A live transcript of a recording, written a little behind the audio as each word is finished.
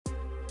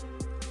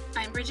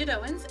I'm Bridget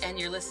Owens, and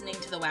you're listening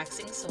to the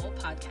Waxing Soul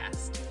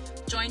podcast.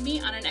 Join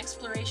me on an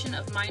exploration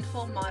of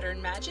mindful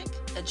modern magic,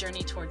 a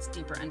journey towards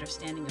deeper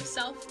understanding of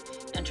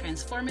self, and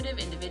transformative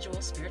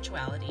individual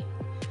spirituality.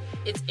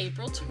 It's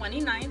April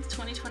 29th,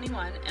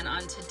 2021, and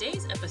on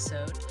today's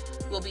episode,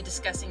 we'll be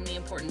discussing the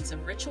importance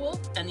of ritual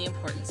and the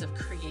importance of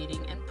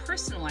creating and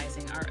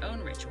personalizing our own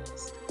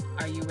rituals.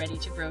 Are you ready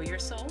to grow your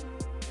soul?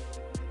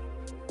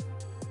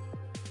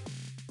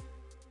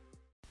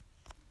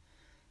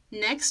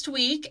 Next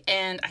week,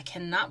 and I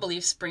cannot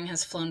believe spring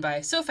has flown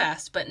by so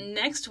fast, but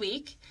next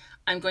week,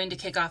 I'm going to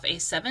kick off a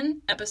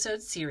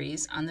 7-episode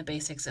series on the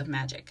basics of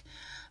magic.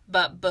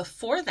 But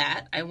before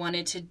that, I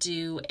wanted to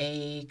do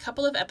a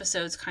couple of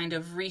episodes kind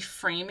of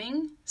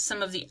reframing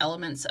some of the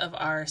elements of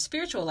our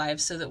spiritual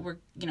lives so that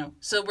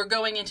we're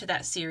going into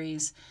that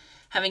series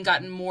having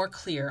gotten more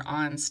clear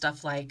on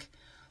stuff like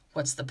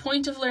what's the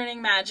point of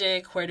learning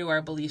magic, where do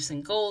our beliefs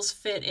and goals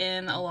fit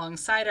in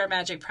alongside our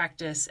magic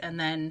practice, and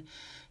then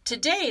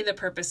today, the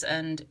purpose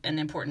and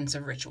importance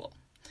of ritual.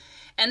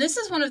 And this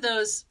is one of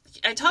those,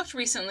 I talked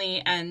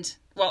recently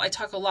I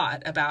talk a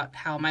lot about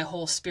how my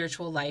whole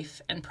spiritual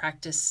life and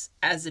practice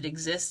as it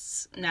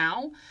exists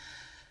now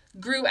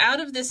grew out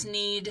of this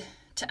need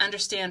to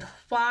understand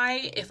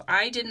why, if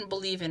I didn't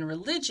believe in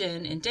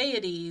religion, in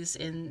deities,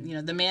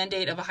 in the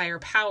mandate of a higher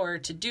power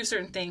to do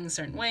certain things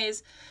certain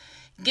ways,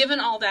 given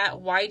all that,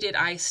 why did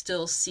I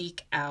still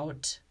seek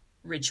out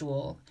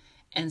ritual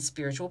and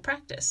spiritual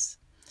practice?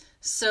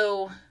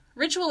 So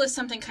ritual is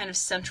something kind of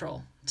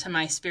central to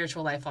my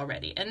spiritual life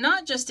already. And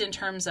not just in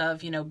terms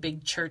of,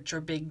 big church or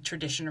big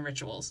traditional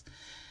rituals.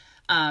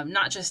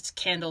 Not just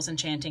candles and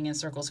chanting and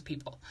circles of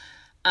people.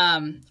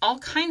 All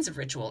kinds of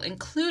ritual,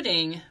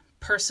 including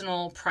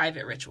personal,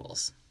 private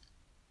rituals.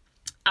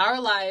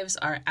 Our lives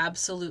are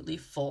absolutely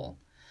full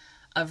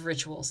of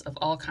rituals of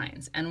all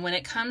kinds. And when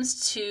it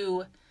comes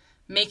to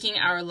making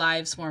our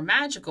lives more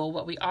magical,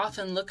 what we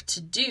often look to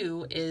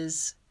do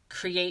is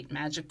create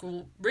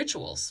magical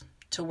rituals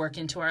to work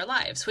into our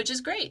lives, which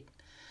is great.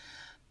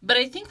 But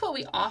I think what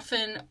we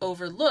often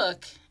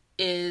overlook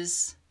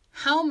is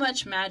how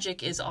much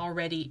magic is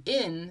already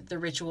in the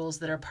rituals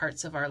that are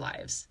parts of our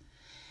lives,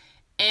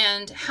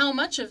 and how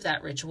much of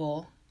that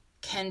ritual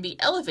can be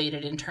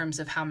elevated in terms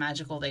of how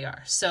magical they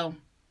are. So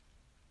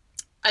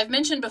I've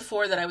mentioned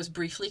before that I was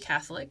briefly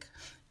Catholic,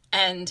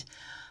 and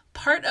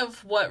part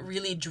of what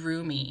really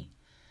drew me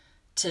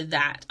to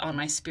that on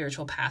my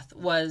spiritual path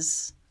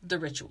was the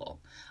ritual.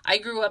 I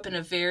grew up in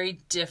a very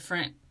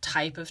different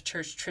type of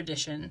church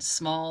tradition,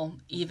 small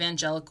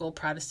evangelical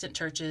Protestant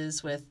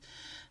churches with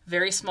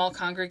very small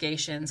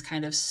congregations,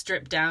 kind of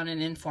stripped down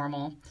and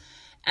informal,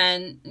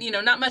 and,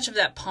 not much of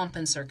that pomp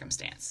and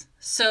circumstance.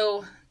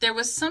 So there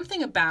was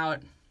something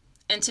about,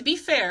 and to be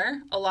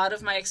fair, a lot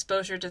of my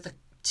exposure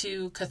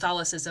to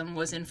Catholicism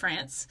was in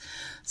France.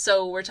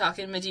 So we're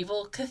talking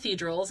medieval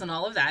cathedrals and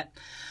all of that.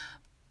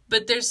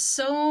 But there's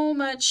so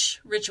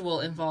much ritual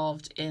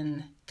involved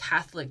in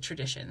Catholic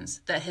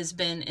traditions that has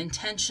been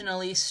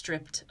intentionally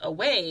stripped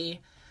away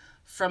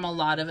from a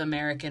lot of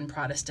American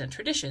Protestant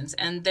traditions.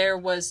 And there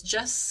was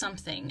just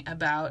something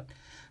about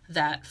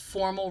that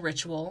formal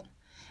ritual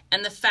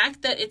and the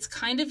fact that it's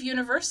kind of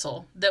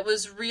universal that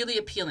was really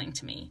appealing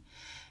to me.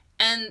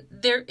 And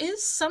there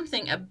is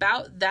something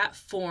about that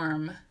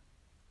form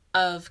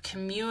of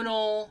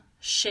communal,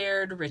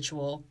 shared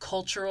ritual,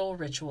 cultural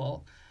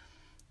ritual,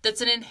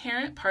 that's an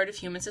inherent part of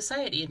human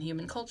society and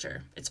human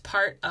culture. It's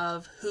part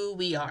of who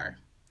we are.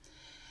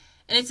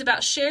 And it's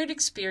about shared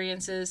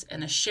experiences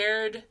and a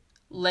shared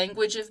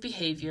language of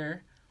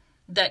behavior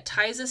that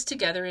ties us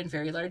together in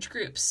very large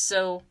groups.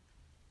 So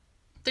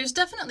there's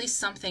definitely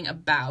something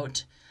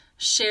about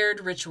shared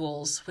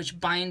rituals which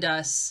bind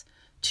us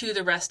to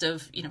the rest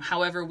of,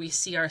 however we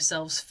see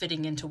ourselves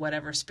fitting into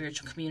whatever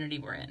spiritual community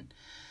we're in.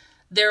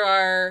 There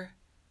are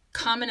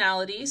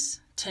commonalities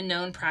to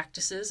known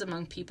practices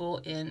among people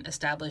in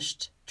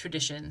established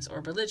traditions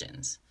or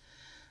religions.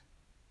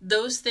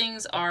 Those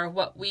things are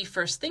what we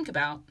first think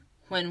about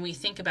when we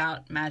think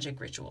about magic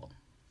ritual.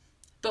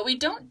 But we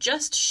don't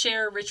just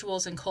share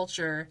rituals and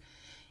culture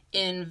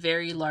in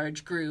very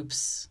large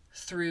groups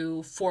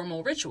through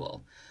formal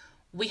ritual.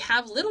 We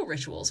have little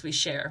rituals we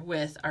share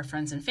with our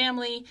friends and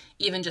family,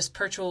 even just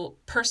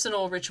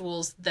personal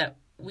rituals that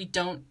we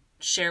don't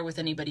share with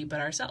anybody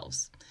but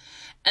ourselves.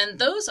 And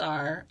those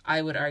are,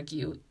 I would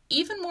argue,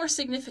 even more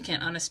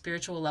significant on a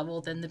spiritual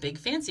level than the big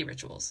fancy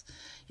rituals.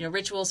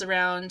 Rituals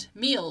around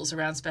meals,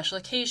 around special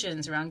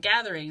occasions, around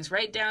gatherings,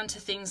 right down to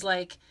things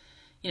like,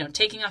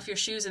 taking off your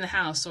shoes in the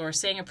house or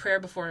saying a prayer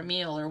before a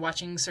meal or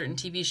watching certain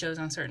TV shows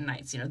on certain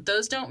nights.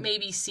 Those don't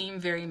maybe seem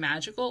very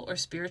magical or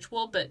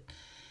spiritual, but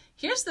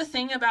here's the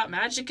thing about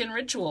magic and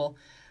ritual.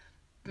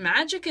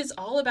 Magic is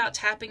all about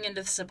tapping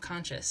into the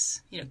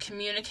subconscious,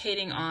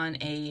 communicating on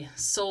a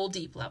soul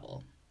deep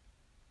level.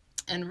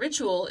 And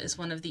ritual is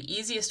one of the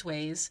easiest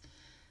ways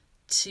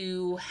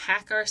to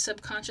hack our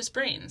subconscious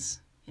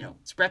brains.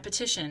 It's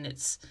repetition,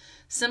 it's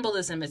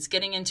symbolism, it's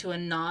getting into a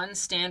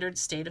non-standard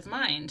state of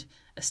mind,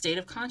 a state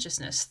of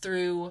consciousness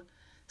through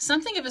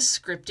something of a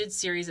scripted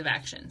series of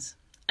actions.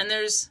 And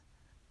there's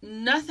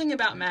nothing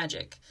about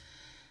magic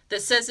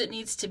that says it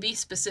needs to be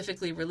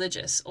specifically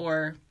religious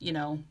or,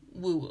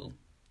 woo-woo.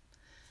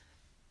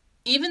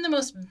 Even the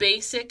most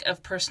basic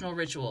of personal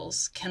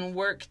rituals can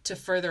work to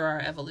further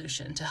our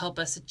evolution, to help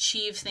us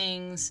achieve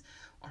things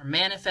or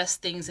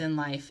manifest things in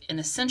life in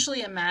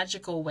essentially a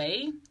magical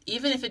way,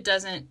 even if it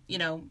doesn't,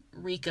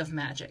 reek of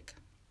magic.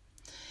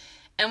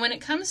 And when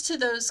it comes to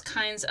those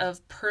kinds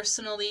of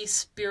personally,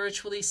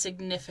 spiritually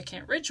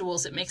significant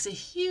rituals, it makes a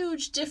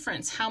huge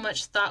difference how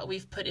much thought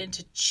we've put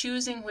into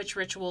choosing which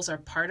rituals are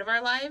part of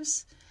our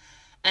lives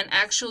and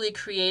actually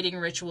creating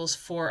rituals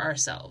for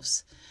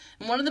ourselves.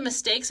 And one of the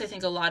mistakes I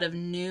think a lot of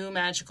new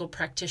magical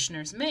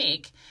practitioners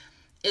make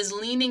is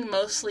leaning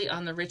mostly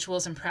on the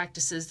rituals and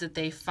practices that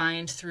they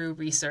find through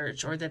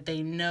research or that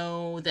they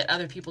know that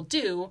other people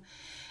do,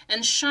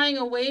 and shying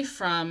away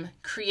from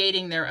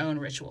creating their own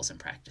rituals and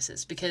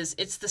practices, because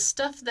it's the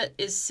stuff that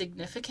is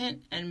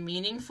significant and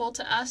meaningful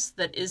to us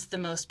that is the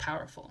most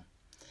powerful.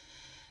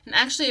 And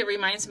actually, it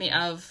reminds me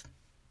of,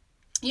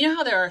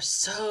 how there are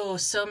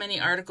so many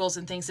articles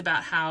and things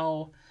about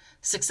how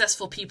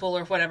successful people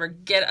or whatever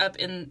get up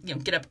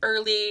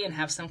early and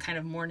have some kind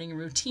of morning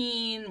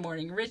routine,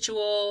 morning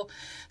ritual.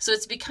 So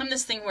it's become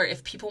this thing where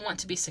if people want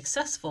to be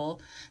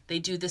successful, they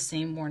do the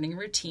same morning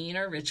routine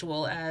or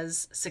ritual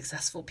as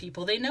successful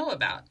people they know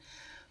about.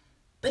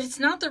 But it's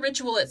not the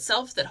ritual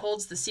itself that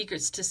holds the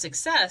secrets to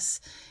success.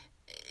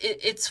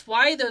 It's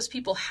why those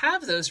people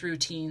have those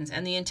routines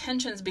and the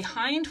intentions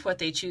behind what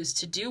they choose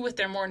to do with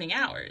their morning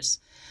hours.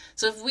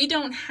 So if we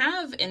don't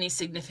have any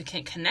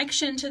significant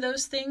connection to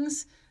those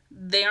things,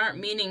 they aren't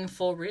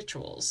meaningful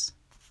rituals.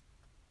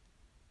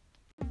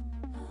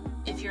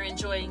 If you're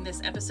enjoying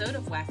this episode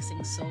of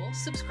Waxing Soul,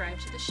 subscribe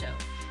to the show.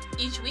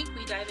 Each week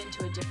we dive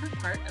into a different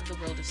part of the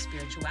world of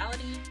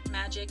spirituality,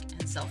 magic,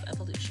 and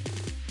self-evolution.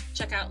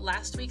 Check out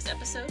last week's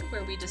episode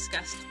where we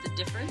discussed the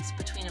difference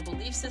between a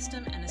belief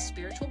system and a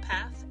spiritual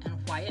path and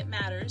why it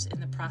matters in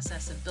the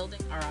process of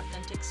building our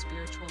authentic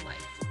spiritual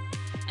life.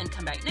 And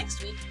come back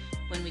next week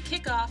when we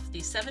kick off the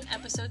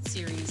 7-episode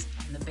series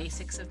on the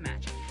basics of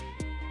magic.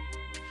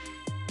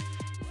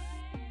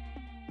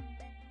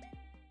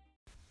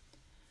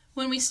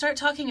 When we start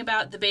talking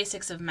about the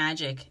basics of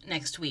magic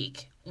next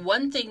week,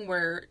 one thing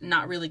we're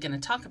not really going to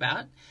talk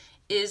about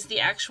is the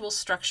actual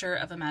structure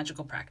of a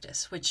magical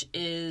practice, which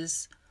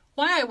is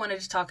why I wanted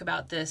to talk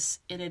about this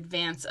in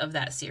advance of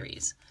that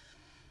series.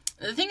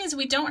 The thing is,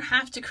 we don't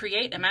have to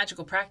create a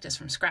magical practice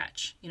from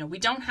scratch. We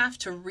don't have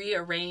to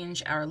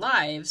rearrange our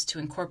lives to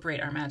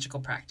incorporate our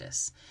magical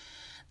practice.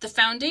 The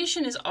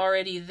foundation is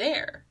already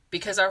there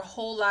because our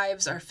whole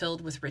lives are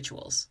filled with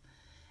rituals.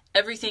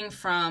 Everything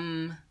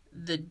from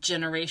the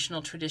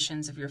generational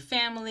traditions of your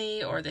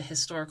family or the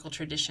historical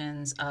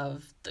traditions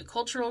of the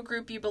cultural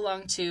group you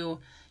belong to,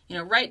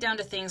 right down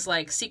to things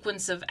like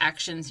sequence of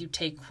actions you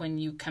take when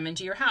you come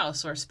into your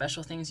house or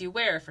special things you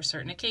wear for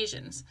certain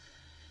occasions.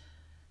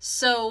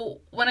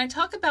 So when I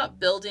talk about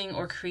building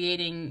or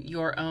creating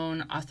your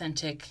own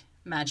authentic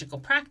magical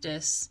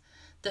practice,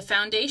 the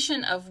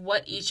foundation of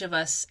what each of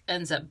us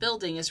ends up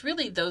building is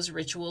really those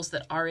rituals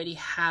that already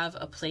have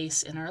a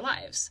place in our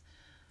lives.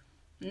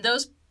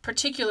 Those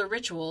particular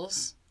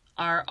rituals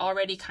are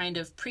already kind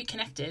of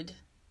pre-connected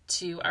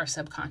to our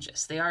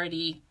subconscious. They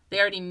already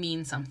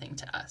mean something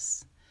to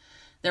us.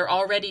 They're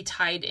already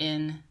tied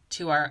in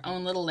to our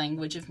own little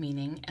language of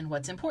meaning and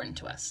what's important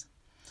to us.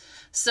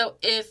 So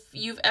if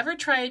you've ever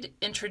tried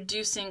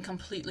introducing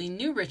completely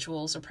new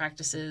rituals or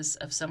practices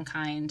of some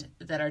kind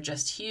that are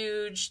just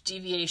huge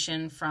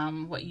deviation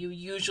from what you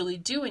usually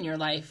do in your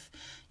life,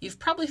 you've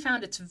probably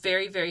found it's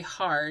very, very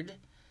hard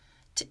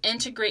to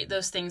integrate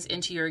those things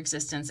into your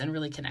existence and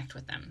really connect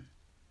with them.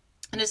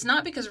 And it's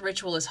not because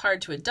ritual is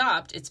hard to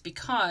adopt, it's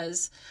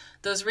because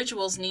those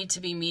rituals need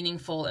to be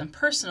meaningful and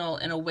personal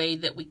in a way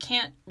that we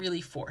can't really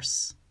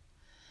force.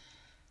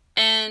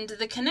 And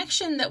the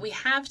connection that we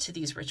have to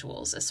these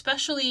rituals,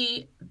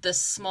 especially the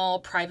small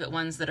private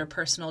ones that are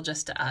personal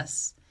just to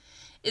us,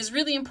 is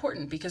really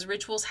important because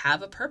rituals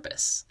have a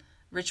purpose.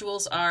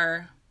 Rituals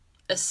are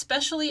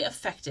especially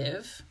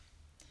effective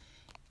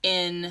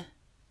in,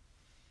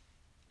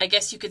 I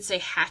guess you could say,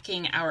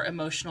 hacking our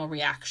emotional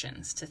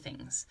reactions to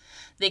things.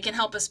 They can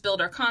help us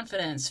build our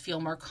confidence, feel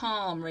more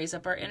calm, raise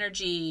up our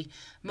energy,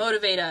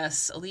 motivate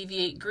us,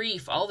 alleviate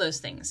grief, all those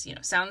things.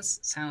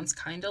 Sounds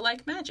kind of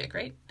like magic,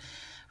 right?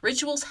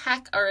 Rituals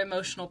hack our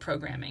emotional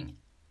programming.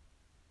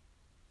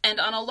 And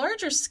on a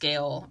larger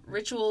scale,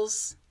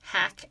 rituals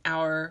hack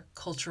our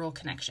cultural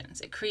connections.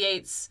 It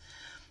creates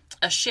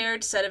a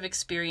shared set of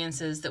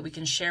experiences that we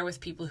can share with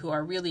people who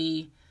are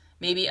really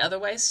maybe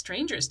otherwise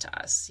strangers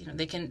to us.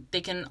 They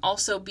can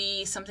also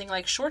be something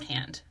like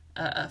shorthand,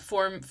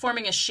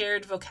 forming a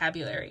shared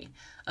vocabulary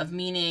of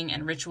meaning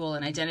and ritual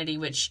and identity,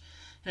 which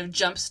kind of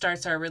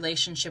jumpstarts our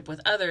relationship with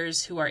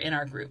others who are in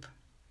our group.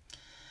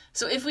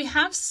 So if we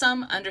have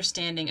some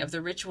understanding of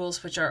the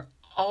rituals which are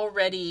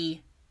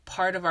already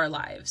part of our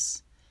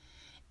lives,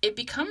 it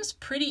becomes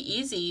pretty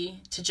easy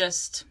to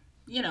just,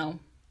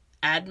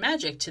 add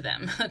magic to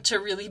them to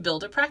really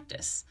build a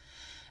practice.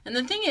 And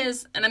the thing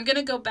is, and I'm going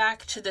to go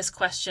back to this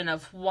question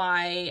of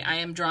why I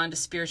am drawn to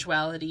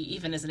spirituality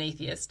even as an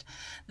atheist.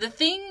 The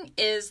thing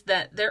is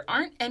that there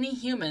aren't any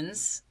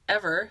humans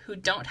ever who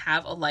don't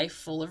have a life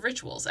full of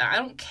rituals. I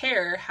don't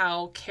care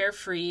how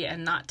carefree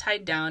and not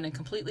tied down and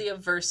completely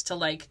averse to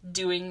like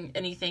doing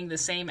anything the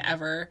same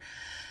ever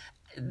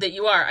that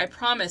you are. I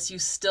promise you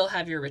still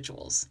have your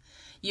rituals.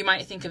 You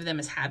might think of them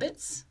as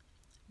habits,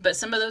 but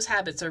some of those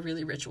habits are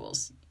really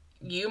rituals.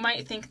 You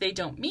might think they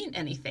don't mean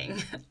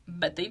anything,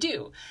 but they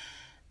do.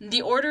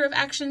 The order of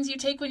actions you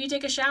take when you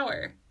take a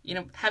shower,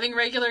 having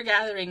regular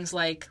gatherings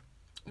like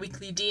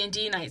weekly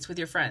D&D nights with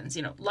your friends,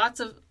 lots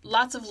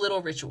of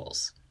little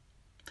rituals.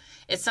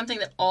 It's something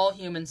that all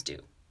humans do,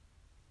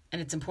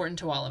 and it's important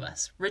to all of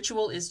us.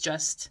 Ritual is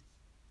just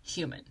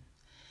human.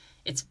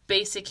 It's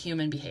basic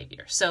human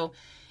behavior. So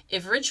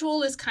if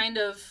ritual is kind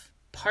of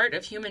part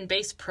of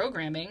human-based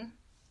programming,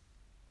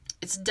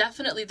 it's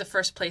definitely the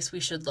first place we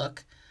should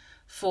look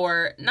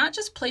for not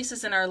just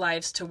places in our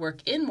lives to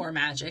work in more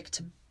magic,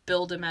 to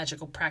build a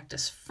magical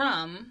practice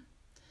from,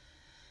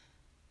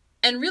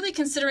 and really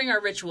considering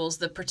our rituals,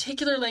 the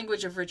particular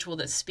language of ritual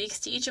that speaks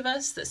to each of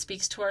us, that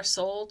speaks to our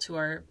soul, to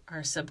our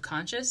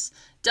subconscious.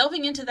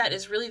 Delving into that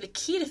is really the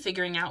key to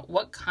figuring out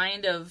what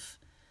kind of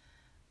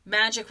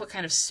magic, what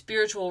kind of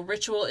spiritual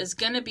ritual is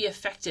going to be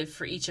effective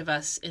for each of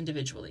us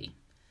individually.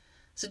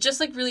 So just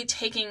like really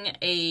taking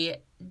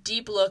a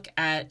deep look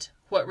at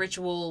what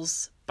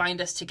rituals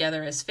bind us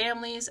together as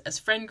families, as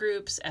friend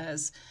groups,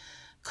 as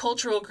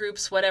cultural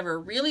groups, whatever,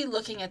 really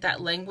looking at that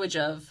language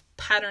of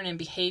pattern and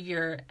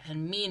behavior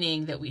and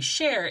meaning that we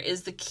share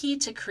is the key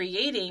to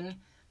creating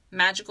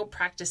magical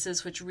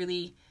practices which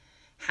really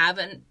have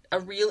a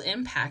real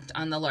impact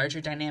on the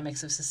larger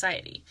dynamics of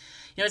society.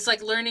 It's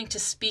like learning to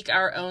speak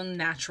our own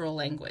natural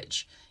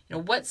language.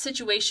 What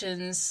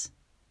situations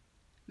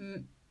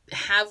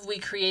have we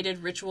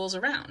created rituals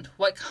around?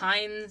 What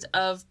kind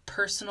of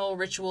personal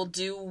ritual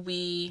do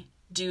we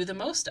do the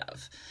most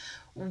of?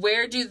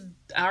 Where do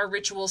our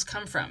rituals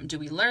come from? Do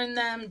we learn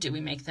them? Do we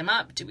make them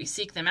up? Do we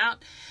seek them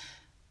out?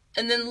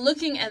 And then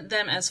looking at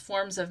them as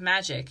forms of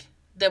magic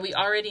that we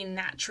already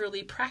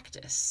naturally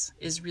practice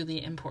is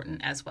really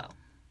important as well.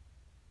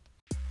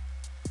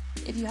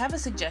 If you have a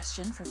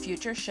suggestion for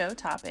future show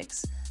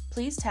topics,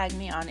 please tag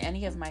me on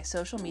any of my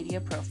social media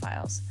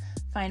profiles.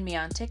 Find me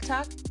on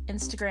TikTok,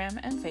 Instagram,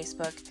 and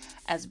Facebook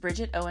as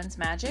Bridget Owens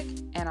Magic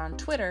and on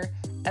Twitter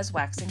as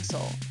Waxing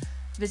Soul.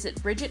 Visit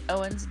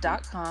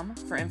BridgetOwens.com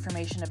for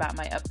information about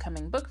my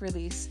upcoming book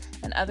release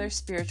and other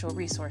spiritual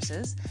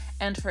resources,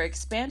 and for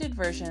expanded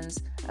versions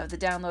of the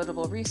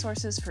downloadable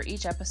resources for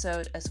each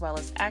episode, as well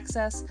as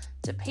access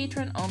to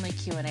patron-only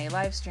Q&A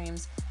live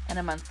streams and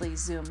a monthly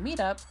Zoom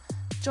meetup.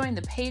 Join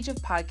the Page of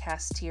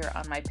Podcasts tier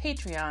on my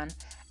Patreon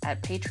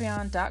at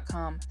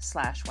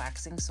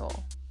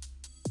patreon.com/waxingsoul.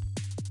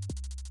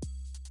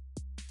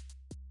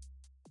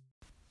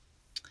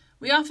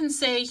 We often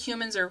say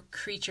humans are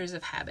creatures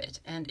of habit,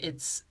 and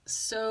it's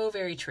so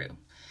very true.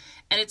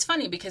 And it's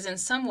funny because in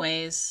some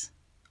ways,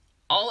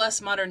 all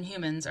us modern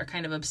humans are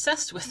kind of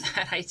obsessed with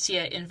that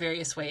idea in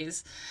various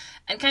ways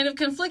and kind of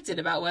conflicted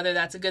about whether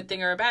that's a good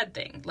thing or a bad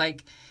thing.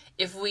 Like,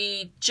 if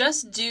we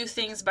just do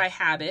things by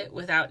habit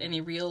without any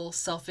real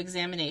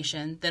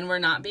self-examination, then we're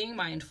not being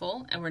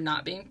mindful and we're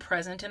not being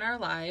present in our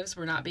lives.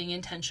 We're not being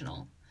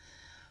intentional.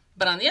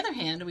 But on the other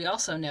hand, we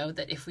also know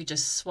that if we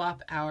just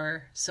swap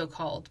our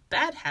so-called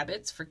bad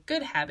habits for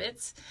good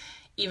habits,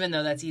 even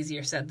though that's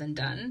easier said than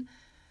done,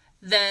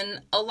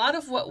 then a lot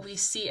of what we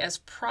see as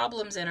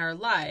problems in our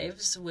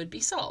lives would be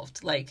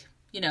solved. Like,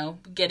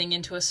 getting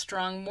into a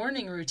strong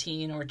morning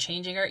routine or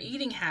changing our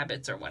eating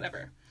habits or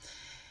whatever.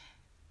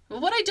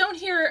 But what I don't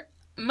hear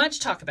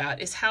much talk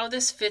about is how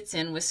this fits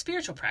in with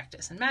spiritual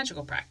practice and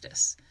magical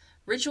practice.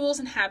 Rituals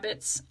and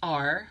habits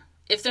are,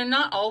 if they're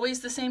not always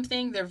the same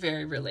thing, they're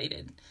very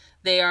related.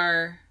 They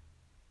are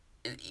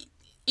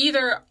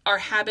either our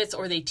habits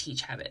or they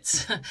teach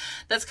habits.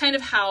 That's kind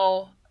of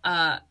how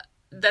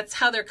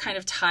they're kind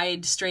of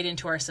tied straight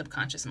into our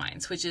subconscious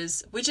minds, which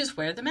is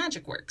where the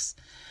magic works.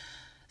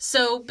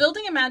 So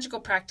building a magical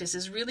practice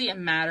is really a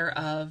matter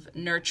of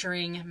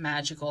nurturing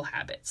magical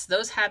habits.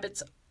 Those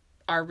habits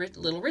are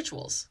little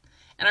rituals.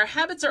 And our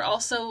habits are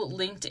also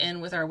linked in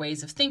with our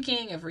ways of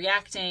thinking, of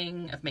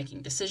reacting, of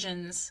making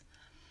decisions.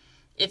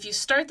 If you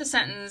start the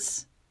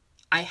sentence,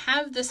 I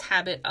have this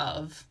habit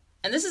of,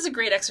 and this is a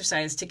great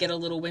exercise to get a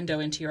little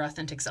window into your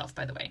authentic self,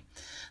 by the way.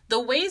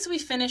 The ways we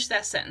finish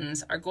that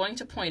sentence are going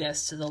to point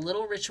us to the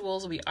little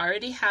rituals we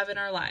already have in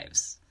our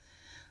lives.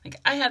 Like,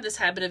 I have this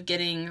habit of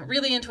getting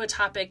really into a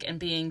topic and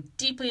being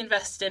deeply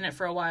invested in it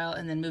for a while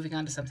and then moving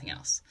on to something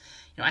else.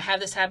 I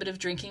have this habit of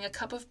drinking a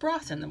cup of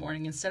broth in the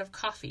morning instead of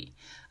coffee.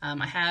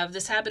 I have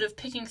this habit of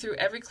picking through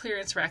every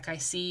clearance rack I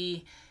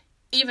see,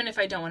 even if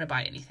I don't want to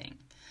buy anything.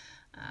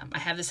 I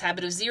have this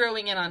habit of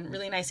zeroing in on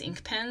really nice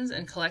ink pens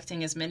and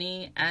collecting as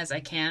many as I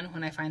can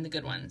when I find the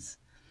good ones.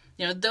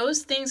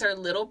 Those things are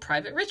little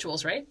private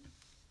rituals, right?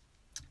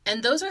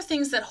 And those are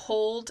things that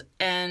hold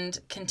and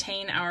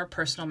contain our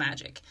personal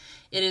magic.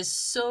 It is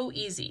so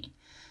easy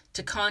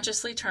to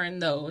consciously turn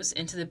those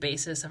into the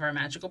basis of our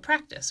magical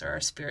practice or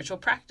our spiritual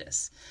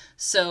practice.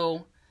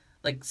 So,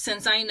 like,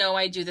 since I know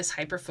I do this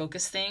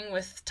hyper-focus thing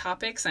with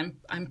topics,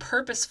 I'm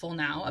purposeful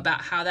now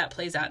about how that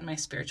plays out in my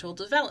spiritual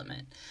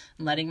development,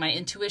 letting my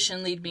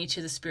intuition lead me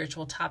to the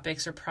spiritual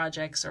topics or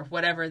projects or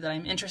whatever that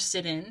I'm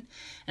interested in,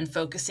 and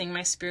focusing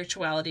my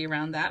spirituality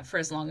around that for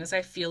as long as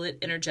I feel it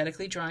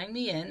energetically drawing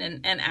me in,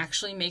 and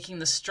actually making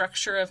the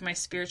structure of my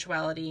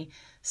spirituality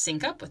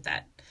sync up with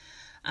that.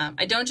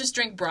 I don't just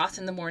drink broth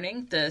in the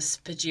morning. The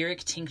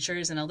spagyric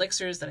tinctures and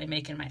elixirs that I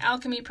make in my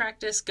alchemy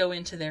practice go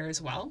into there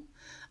as well.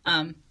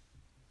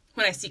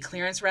 When I see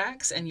clearance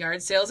racks and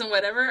yard sales and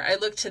whatever, I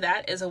look to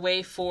that as a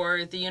way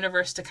for the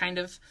universe to kind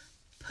of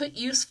put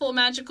useful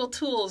magical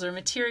tools or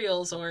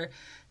materials or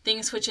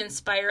things which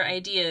inspire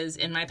ideas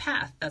in my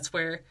path. That's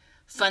where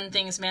fun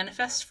things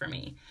manifest for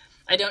me.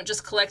 I don't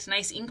just collect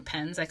nice ink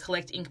pens. I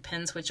collect ink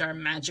pens which are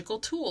magical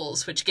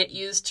tools, which get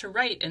used to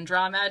write and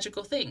draw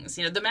magical things.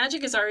 You know, the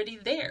magic is already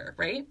there,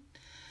 right?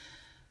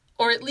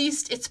 Or at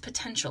least its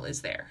potential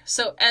is there.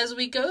 So as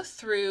we go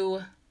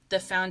through the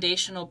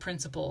foundational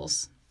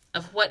principles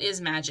of what is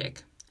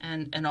magic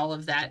and all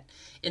of that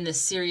in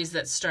this series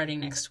that's starting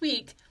next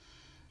week,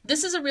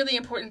 this is a really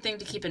important thing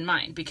to keep in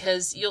mind,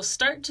 because you'll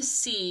start to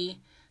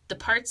see the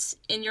parts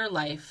in your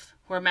life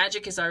where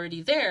magic is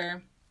already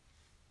there,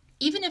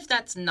 even if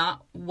that's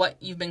not what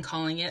you've been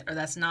calling it, or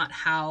that's not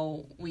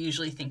how we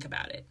usually think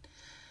about it.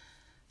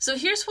 So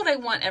here's what I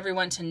want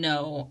everyone to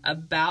know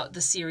about the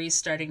series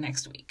starting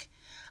next week.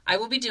 I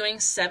will be doing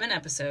 7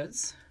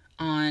 episodes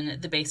on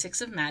the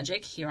basics of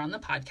magic here on the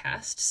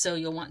podcast, so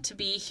you'll want to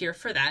be here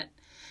for that.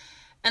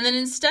 And then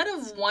instead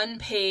of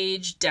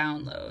 1-page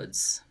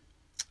downloads,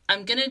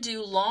 I'm going to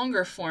do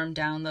longer form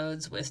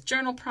downloads with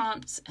journal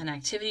prompts and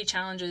activity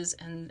challenges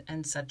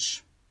and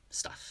such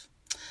stuff.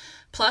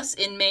 Plus,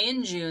 in May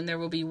and June, there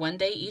will be one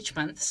day each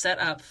month set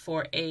up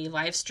for a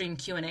live stream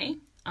Q&A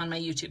on my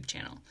YouTube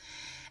channel.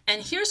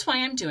 And here's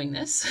why I'm doing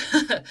this.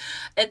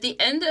 At the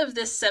end of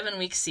this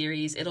 7-week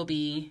series, it'll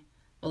be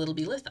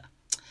Litha.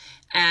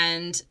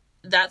 And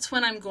that's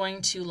when I'm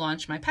going to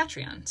launch my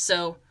Patreon.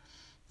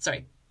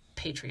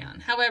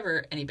 Patreon.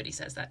 However anybody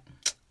says that.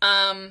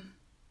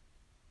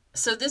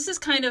 So this is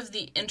kind of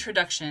the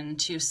introduction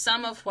to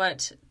some of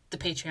what the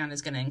Patreon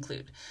is going to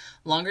include.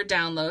 Longer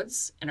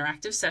downloads,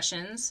 interactive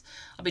sessions.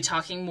 I'll be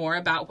talking more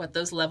about what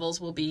those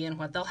levels will be and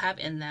what they'll have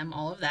in them,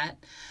 all of that.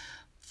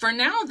 For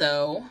now,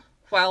 though,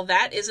 while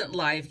that isn't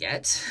live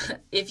yet,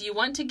 if you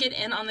want to get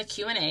in on the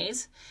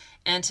Q&As,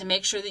 and to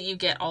make sure that you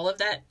get all of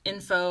that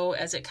info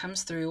as it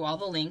comes through, all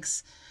the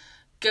links,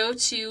 go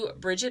to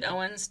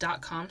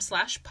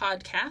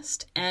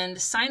bridgetowens.com/podcast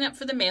and sign up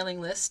for the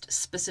mailing list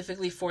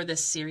specifically for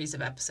this series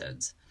of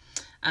episodes.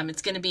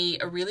 It's going to be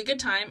a really good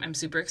time. I'm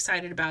super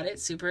excited about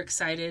it, super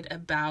excited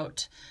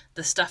about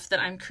the stuff that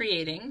I'm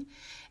creating,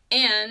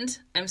 and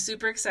I'm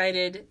super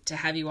excited to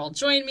have you all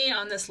join me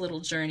on this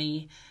little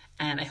journey,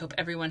 and I hope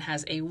everyone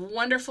has a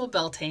wonderful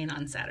Beltane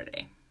on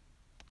Saturday.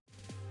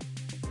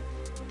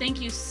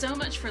 Thank you so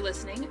much for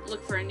listening.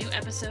 Look for a new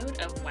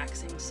episode of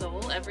Waxing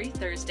Soul every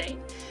Thursday.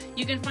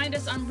 You can find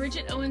us on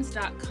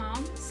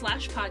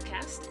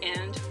bridgetowens.com/podcast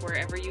and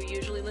wherever you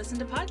usually listen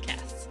to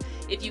podcasts.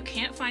 If you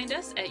can't find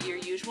us at your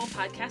usual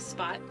podcast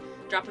spot,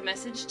 drop a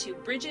message to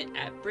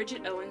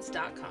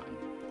bridget@bridgetowens.com.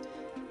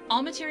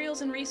 All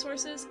materials and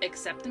resources,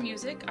 except the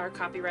music, are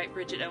copyright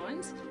Bridget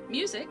Owens.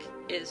 Music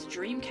is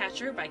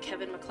Dreamcatcher by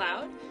Kevin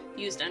MacLeod,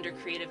 used under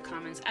Creative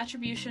Commons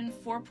Attribution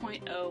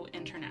 4.0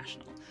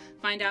 International.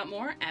 Find out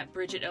more at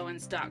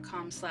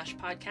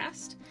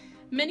bridgetowens.com/podcast.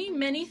 Many,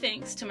 many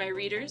thanks to my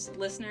readers,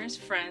 listeners,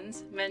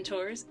 friends,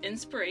 mentors,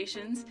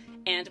 inspirations,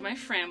 and my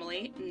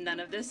family.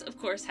 None of this, of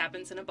course,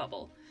 happens in a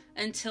bubble.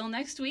 Until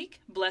next week,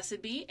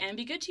 blessed be and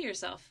be good to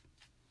yourself.